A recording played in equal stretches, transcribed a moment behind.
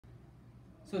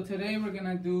So today we're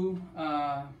gonna do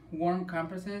warm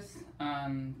compresses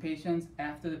on patients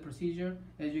after the procedure.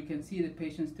 As you can see, the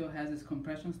patient still has his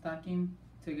compression stocking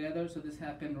together, so this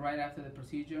happened right after the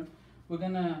procedure. We're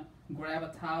gonna grab a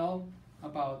towel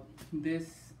about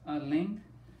this length.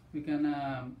 We're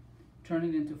gonna turn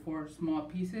it into 4 small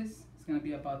pieces. It's gonna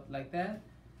be about like that.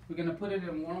 We're gonna put it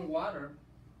in warm water.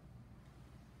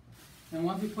 And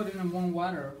once we put it in warm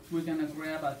water, we're gonna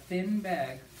grab a thin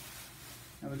bag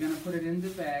and we're gonna put it in the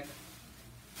bag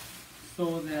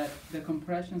so that the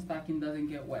compression stocking doesn't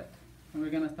get wet. And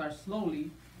we're gonna start slowly.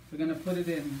 We're gonna put it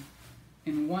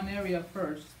in one area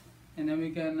first, and then we're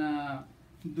gonna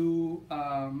do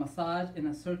a massage in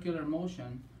a circular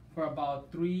motion for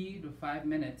about 3 to 5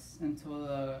 minutes until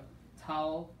the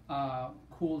towel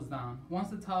cools down. Once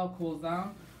the towel cools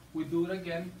down, we do it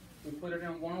again. We put it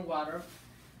in warm water,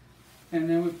 and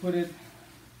then we put it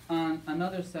on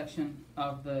another section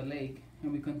of the leg,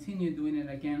 and we continue doing it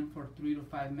again for 3 to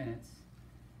 5 minutes.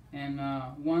 And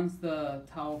once the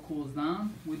towel cools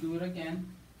down, we do it again,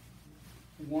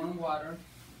 warm water,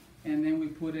 and then we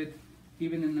put it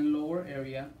even in the lower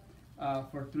area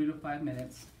for 3 to 5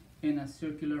 minutes in a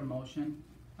circular motion.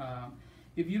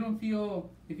 If you feel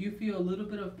a little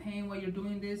bit of pain while you're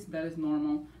doing this, that is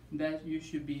normal. That you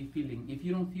should be feeling. If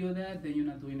you don't feel that, then you're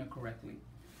not doing it correctly.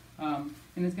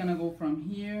 And it's gonna go from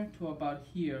here to about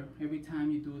here every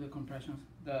time you do the compressions,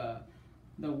 the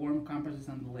warm compresses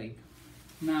on the leg.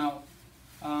 Now,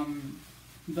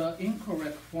 the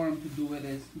incorrect form to do it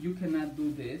is you cannot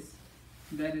do this.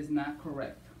 That is not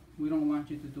correct. We don't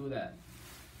want you to do that.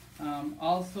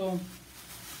 Also,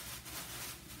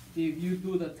 if you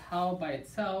do the towel by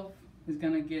itself, it's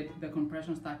gonna get the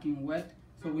compression stocking wet,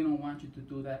 so we don't want you to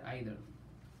do that either.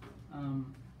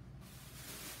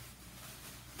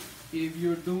 If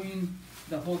you're doing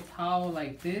the whole towel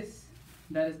like this,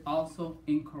 that is also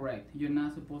incorrect. You're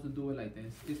not supposed to do it like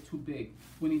this. It's too big.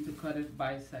 We need to cut it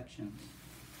by sections.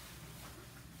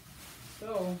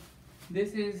 So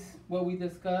this is what we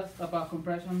discussed about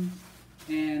compressions,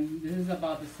 and this is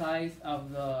about the size of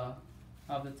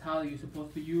the towel you're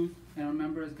supposed to use. And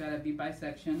remember, it's gotta be by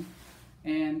section.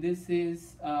 And this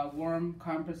is warm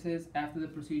compresses after the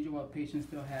procedure while patient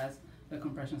still has the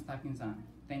compression stockings on.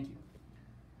 Thank you.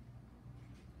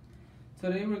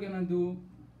 Today we're gonna do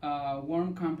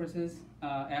warm compresses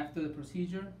after the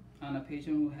procedure on a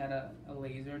patient who had a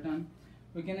laser done.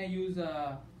 We're gonna use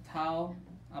a towel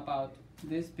about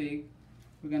this big.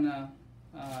 We're gonna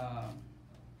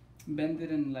bend it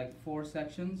in like 4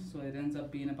 sections so it ends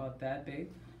up being about that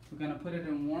big. We're gonna put it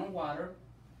in warm water,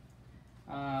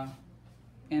 and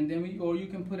then you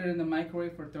can put it in the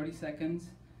microwave for 30 seconds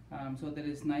so that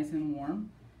it's nice and warm.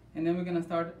 And then we're gonna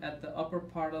start at the upper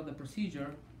part of the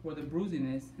procedure where the bruising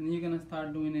is, and then you're gonna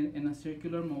start doing it in a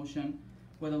circular motion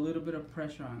with a little bit of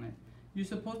pressure on it. You're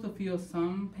supposed to feel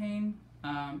some pain,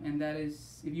 and that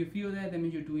is, if you feel that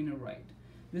means you're doing it right.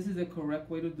 This is the correct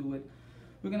way to do it.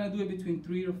 We're gonna do it between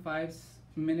 3 to 5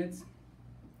 minutes.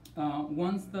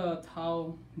 Once the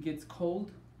towel gets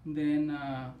cold, then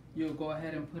you'll go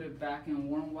ahead and put it back in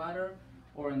warm water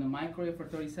or in the microwave for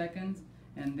 30 seconds,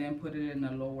 and then put it in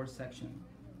a lower section.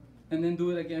 And then do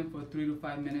it again for 3 to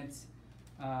 5 minutes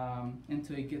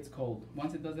until it gets cold.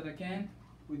 Once it does it again,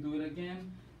 we do it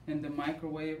again in the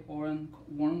microwave or in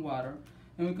warm water,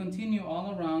 and we continue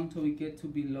all around till we get to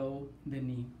below the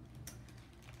knee.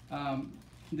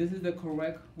 This is the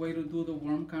correct way to do the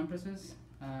warm compresses.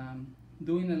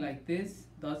 Doing it like this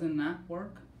does not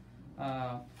work.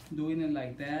 Doing it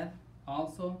like that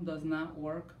also does not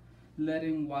work.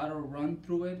 Letting water run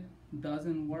through it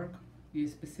doesn't work. It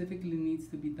specifically needs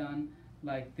to be done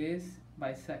like this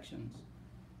by sections,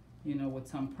 you know, with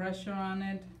some pressure on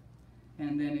it,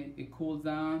 and then it cools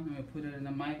down, and we put it in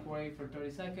the microwave for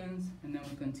 30 seconds, and then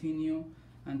we continue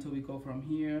until we go from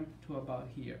here to about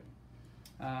here.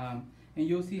 And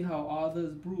you'll see how all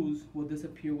this bruise will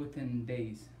disappear within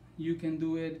days. You can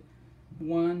do it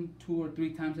 1, 2, or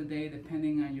 3 times a day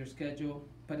depending on your schedule,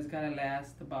 but it's gotta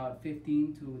last about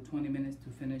 15 to 20 minutes to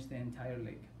finish the entire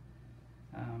leg.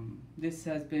 This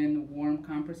has been warm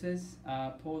compresses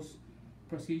post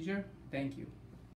procedure. Thank you.